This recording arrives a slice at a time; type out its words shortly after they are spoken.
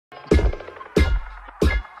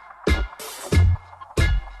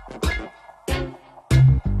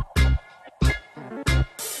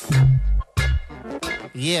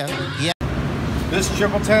Yeah. This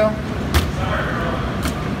triple tail,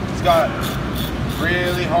 it's got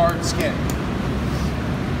really hard skin.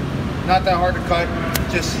 Not that hard to cut,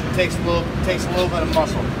 just takes a little bit of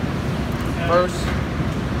muscle. First,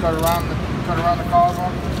 cut around the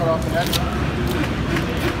collarbone, cut off the head.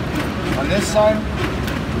 On this side,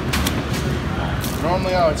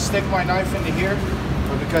 normally I would stick my knife into here,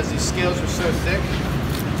 but because these scales are so thick,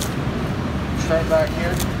 start back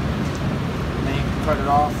here, and then you can cut it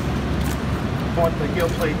off. Point the gill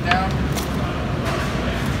plate down.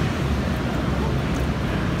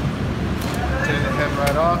 Take the head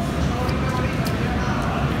right off.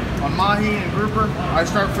 On mahi and grouper, I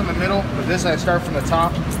start from the middle, but this I start from the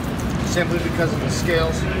top, simply because of the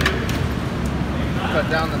scales. Cut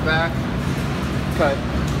down the back, cut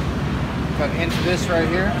into this right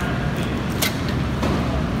here.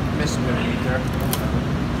 Missed a bit of meat there.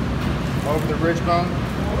 Over the ridge bone,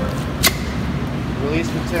 release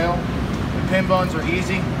the tail. The pin bones are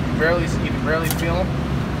easy, you can barely feel them.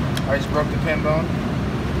 I just broke the pin bone.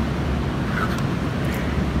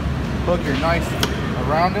 Hook your knife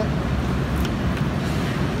around it.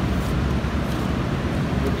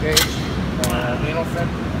 Rib cage, anal fin.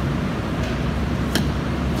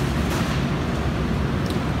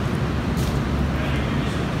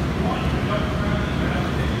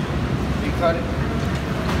 Decut it.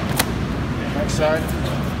 Next side.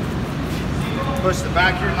 Push the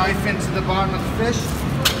back of your knife into the bottom of the fish.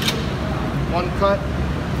 One cut.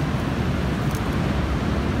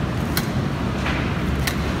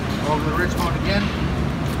 Over the ridge bone again.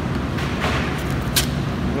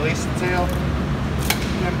 Release the tail.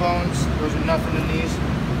 Pin bones. Those are nothing in these.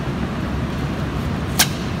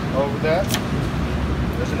 Over that.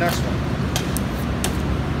 There's the next one.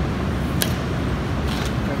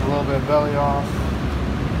 Take a little bit of belly off.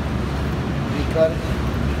 Decut it.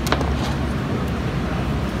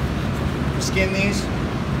 Skin these,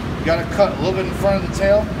 you gotta cut a little bit in front of the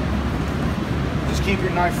tail. Just keep your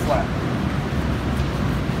knife flat.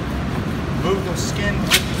 Move the skin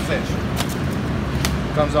with the fish.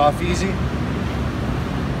 Comes off easy.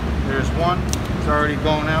 There's one, it's already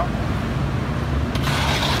going out.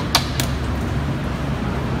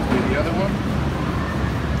 Do the other one.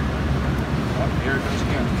 Oh, here it goes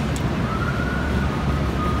again.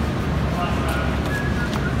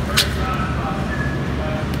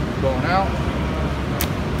 Going out.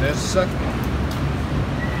 There's the second one.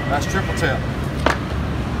 That's triple tail.